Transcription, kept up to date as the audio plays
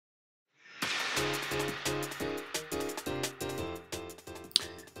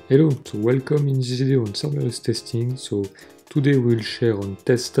Hello, so welcome in this video on Cerberus-Testing. So today we'll share on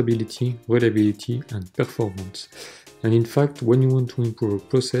test stability, reliability and performance. And in fact, when you want to improve a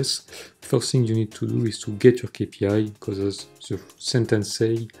process, first thing you need to do is to get your KPI, because as the sentence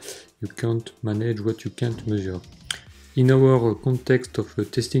say, you can't manage what you can't measure. In our context of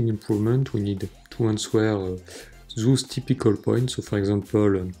testing improvement, we need to answer those typical points. So for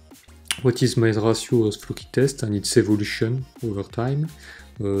example, what is my ratio of Flaky test and its evolution over time?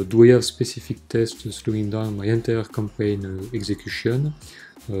 Do I have specific tests slowing down my entire campaign execution?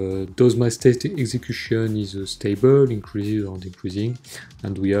 Does my test execution is stable, increasing or decreasing?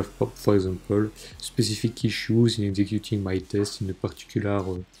 And we have, for example, specific issues in executing my test in a particular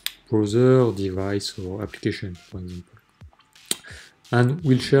browser, device, or application, for example. And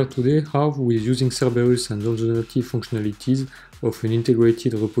we'll share today how we're using Cerberus and alternative functionalities of an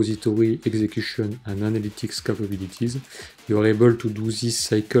integrated repository execution and analytics capabilities. You are able to do this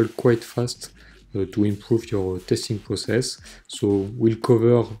cycle quite fast to improve your testing process. So we'll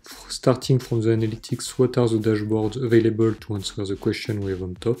cover, starting from the analytics, what are the dashboards available to answer the question we have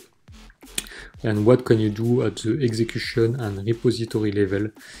on top, and what can you do at the execution and repository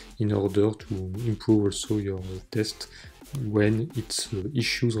level in order to improve also your test when it's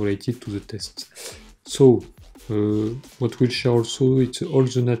issues related to the test. So what we'll share also, it's all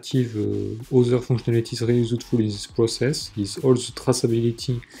the native other functionalities really useful in this process is all the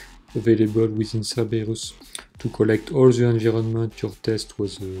traceability available within Cerberus to collect all the environment your test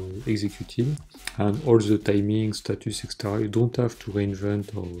was executed, and all the timing, status, etc. You don't have to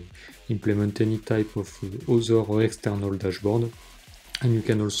reinvent or implement any type of other or external dashboard, and you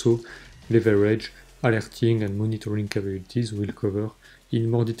can also leverage alerting and monitoring capabilities we'll cover in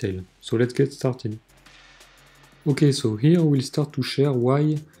more detail. So let's get started. Okay, so here we'll start to share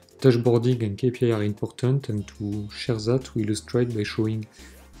why dashboarding and KPI are important, and to share that we illustrate by showing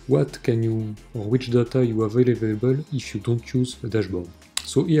what can you or which data you have available if you don't use a dashboard.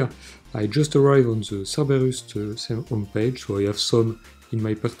 So here I just arrived on the Cerberus homepage, so I have some in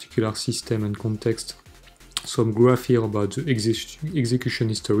my particular system and context, some graph here about the execution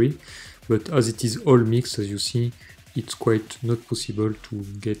history, but as it is all mixed, as you see, it's quite not possible to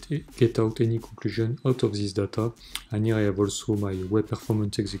get out any conclusion out of this data. And here I have also my web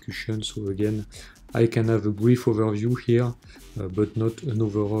performance execution, so again I can have a brief overview here, but not an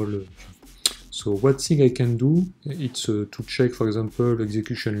overall view. So what thing I can do, it's to check, for example,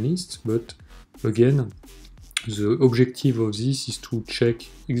 execution list, but again the objective of this is to check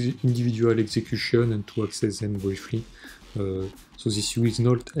individual execution and to access them briefly. So this will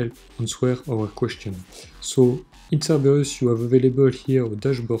not help answer our question. So in Cerberus you have available here a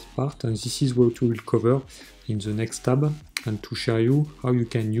dashboard part, and this is what we will cover in the next tab, and to show you how you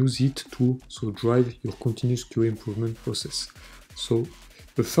can use it to drive your continuous QA improvement process. So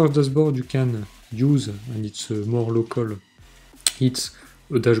the first dashboard you can use, and it's more local, it's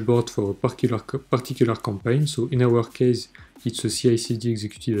a dashboard for a particular campaign. So in our case it's a CI/CD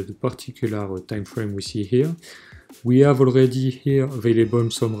executed at a particular time frame we see here. We have already here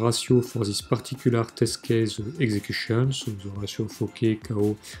available some ratio for this particular test case execution, so the ratio of OK,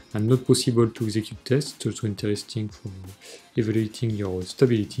 KO, and not possible to execute tests, also interesting for evaluating your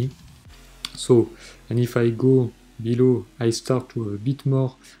stability. So, and if I go below, I start to a bit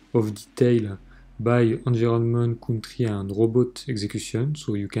more of detail by environment, country, and robot execution,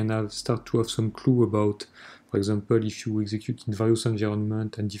 so you can start to have some clue about, for example, if you execute in various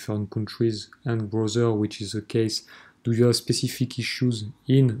environments and different countries and browser, which is the case, do you have specific issues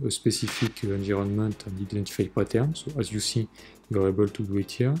in a specific environment and identify patterns? So as you see, you are able to do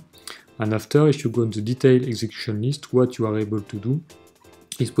it here. And after, if you go on the detailed execution list, what you are able to do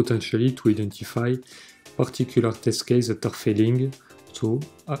is potentially to identify particular test cases that are failing. So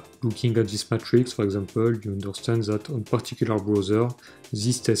looking at this matrix, for example, you understand that on particular browser,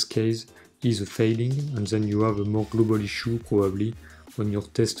 this test case is failing, and then you have a more global issue probably on your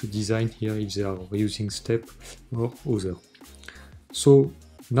test design here if they are using step or other. So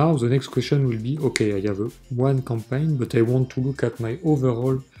now the next question will be, okay, I have one campaign, but I want to look at my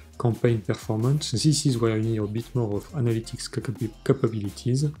overall campaign performance. This is where I need a bit more of analytics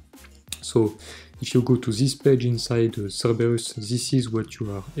capabilities. So if you go to this page inside Cerberus, this is what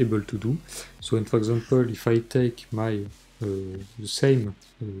you are able to do. So, and for example, if I take my the same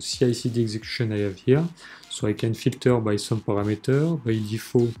CI/CD execution I have here, so I can filter by some parameter. By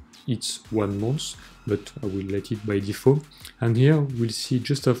default it's 1 month, but I will let it by default. And here we'll see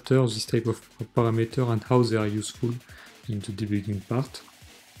just after this type of parameter and how they are useful in the debugging part.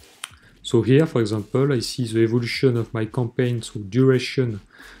 So here, for example, I see the evolution of my campaign, so duration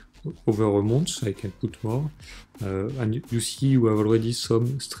over a month, I can put more. And you see you have already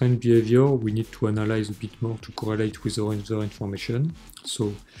some strange behavior we need to analyze a bit more to correlate with other information.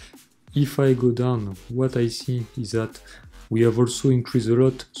 So if I go down, what I see is that we have also increased a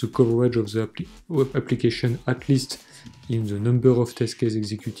lot the coverage of the application, at least in the number of test cases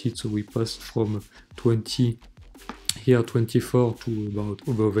executed. So we passed from 20 here, 24 to about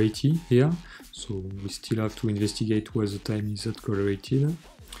above 80 here. So we still have to investigate why the time is that correlated.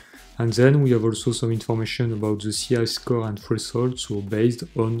 And then we have also some information about the CI score and threshold, so based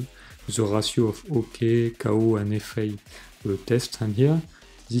on the ratio of OK, KO, and FA tests. And here,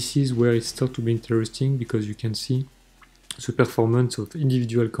 this is where it starts to be interesting because you can see the performance of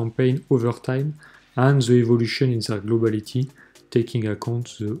individual campaign over time and the evolution in their globality, taking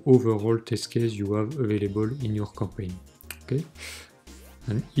account the overall test case you have available in your campaign. Okay,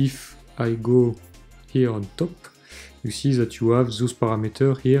 and if I go here on top, you see that you have those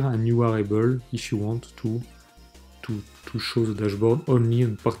parameters here, and you are able, if you want, to show the dashboard only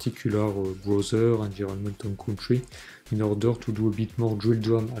on particular browser, environment, and country, in order to do a bit more drill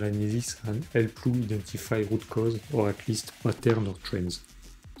down analysis and help you identify root cause or at least pattern or trends.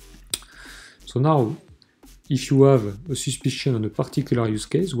 So now, if you have a suspicion on a particular use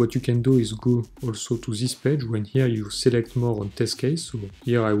case, what you can do is go also to this page when here you select more on test case. So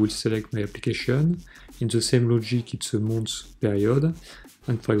here I will select my application. In the same logic, it's a month period.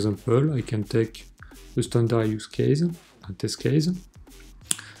 And for example, I can take a standard use case, a test case,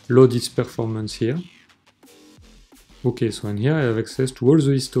 load its performance here. Okay, so and here I have access to all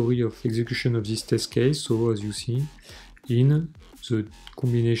the history of execution of this test case. So as you see, in the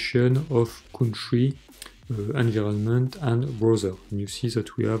combination of country, environment and browser, and you see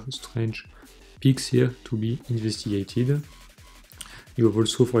that we have strange peaks here to be investigated. You have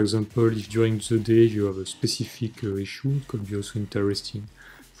also, for example, if during the day you have a specific issue, it could be also interesting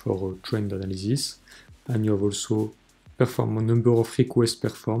for trend analysis. And you have also number of requests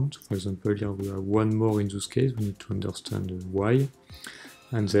performed. For example, here we have one more in this case, we need to understand why.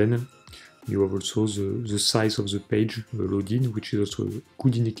 And then you have also the size of the page loaded, which is also a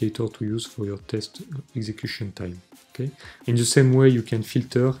good indicator to use for your test execution time. Okay. In the same way, you can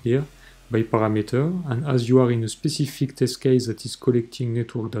filter here by parameter, and as you are in a specific test case that is collecting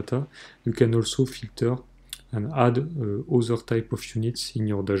network data, you can also filter and add other type of units in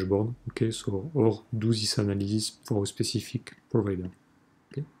your dashboard. Okay, so or do this analysis for a specific provider.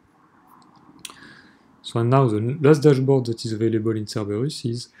 Okay. So now the last dashboard that is available in Cerberus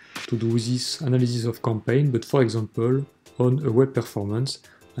is to do this analysis of campaign, but for example on a web performance,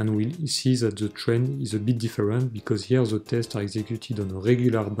 and we'll see that the trend is a bit different because here the tests are executed on a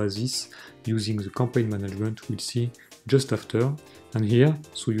regular basis using the campaign management we'll see just after. And here,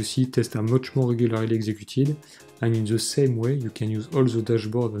 so you see tests are much more regularly executed, and in the same way you can use all the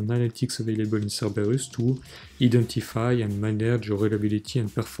dashboard and analytics available in Cerberus to identify and manage your reliability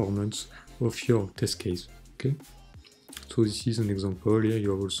and performance of your test case. Okay, so this is an example. Here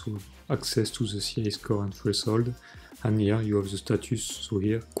you have also access to the CI score and threshold, and here you have the status. So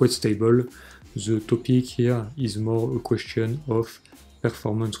here quite stable. The topic here is more a question of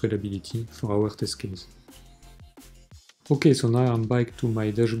performance reliability for our test case. Okay, so now I'm back to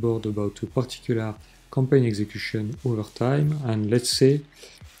my dashboard about a particular campaign execution over time, and let's say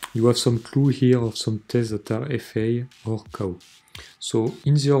you have some clue here of some tests that are FA or KO. So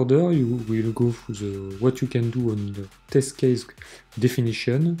in the order, you will go through what you can do on the test case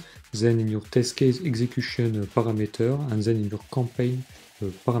definition, then in your test case execution parameter, and then in your campaign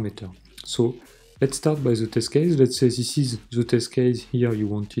parameter. So let's start by the test case. Let's say this is the test case here you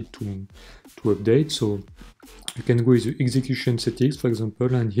wanted to update. So you can go with the execution settings, for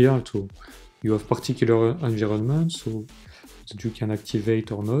example, and here so you have particular environment, so that you can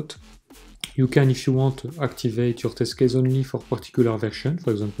activate or not. You can, if you want, activate your test case only for particular version.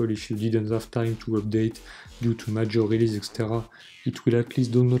 For example, if you didn't have time to update due to major release, etc., it will at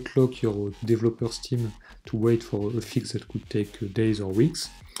least do not lock your developer's team to wait for a fix that could take days or weeks.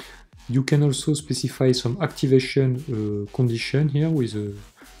 You can also specify some activation condition here with a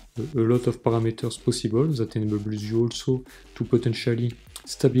lot of parameters possible that enables you also to potentially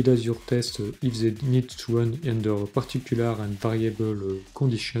stabilize your test if they need to run under a particular and variable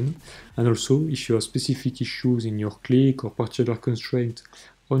condition, and also if you have specific issues in your click or particular constraint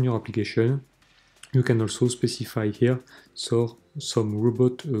on your application, you can also specify here some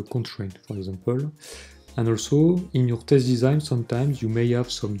robot constraint, for example. And also in your test design, sometimes you may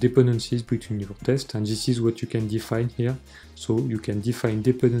have some dependencies between your tests, and this is what you can define here. So you can define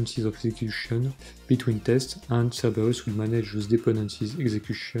dependencies of execution between tests, and Cerberus will manage those dependencies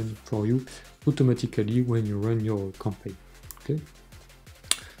execution for you automatically when you run your campaign. Okay.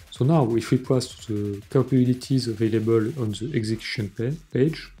 So now, if we pass to the capabilities available on the execution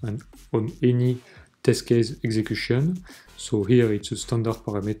page and on any test case execution, so here it's a standard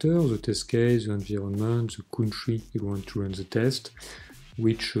parameter, the test case, the environment, the country you want to run the test,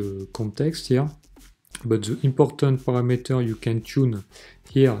 which context here. But the important parameter you can tune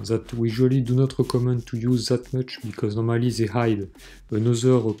here that we usually do not recommend to use that much because normally they hide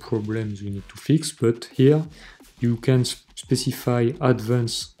another problems you need to fix, but here you can specify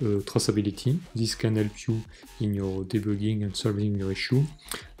advanced traceability. This can help you in your debugging and solving your issue.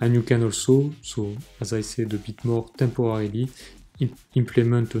 And you can also, so as I said a bit more temporarily,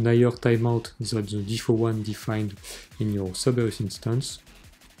 implement an higher timeout than the default one defined in your Cerberus instance.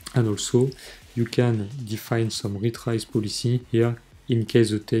 And also you can define some retries policy here in case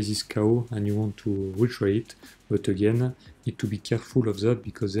the test is KO and you want to retry it. But again, need to be careful of that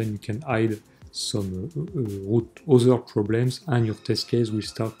because then you can hide some other problems and your test case will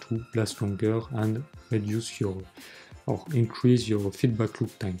start to last longer and reduce your or increase your feedback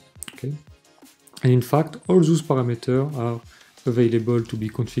loop time. Okay, and in fact all those parameters are available to be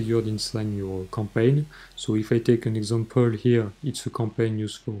configured inside your campaign. So if I take an example here, it's a campaign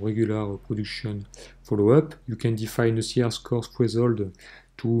used for regular production follow-up. You can define a CR score threshold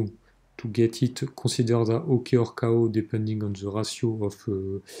to get it considered as OK or KO depending on the ratio of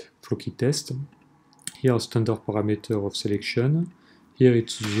Flaky test. Here, standard parameter of selection. Here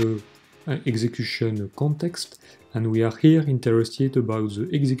it's the execution context, and we are here interested about the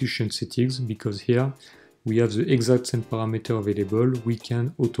execution settings because here we have the exact same parameter available. We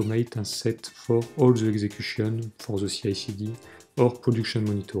can automate and set for all the execution for the CI/CD or production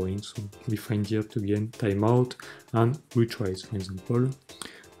monitoring. So we find here again timeout and retries, for example.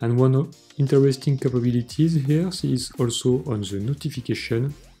 And one interesting capabilities here is also on the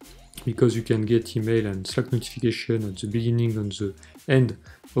notification, because you can get email and Slack notification at the beginning and the end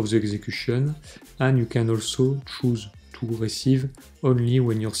of the execution, and you can also choose to receive only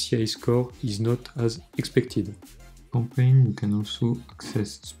when your CI score is not as expected. Campaign, you can also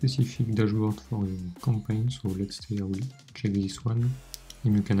access specific dashboard for your campaign. So let's say I will check this one.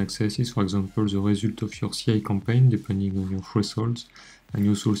 And you can access this, for example, the result of your CI campaign depending on your thresholds. And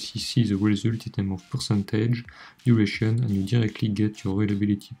you also see the result in terms of percentage, duration, and you directly get your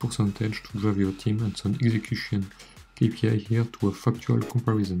availability percentage to drive your team and some execution KPI here to a factual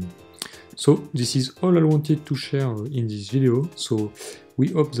comparison. So this is all I wanted to share in this video. So we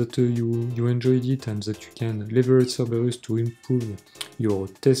hope that you enjoyed it and that you can leverage Cerberus to improve your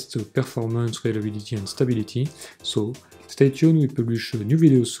test performance, reliability and stability. So stay tuned, we publish a new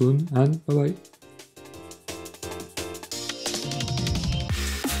video soon, and bye bye.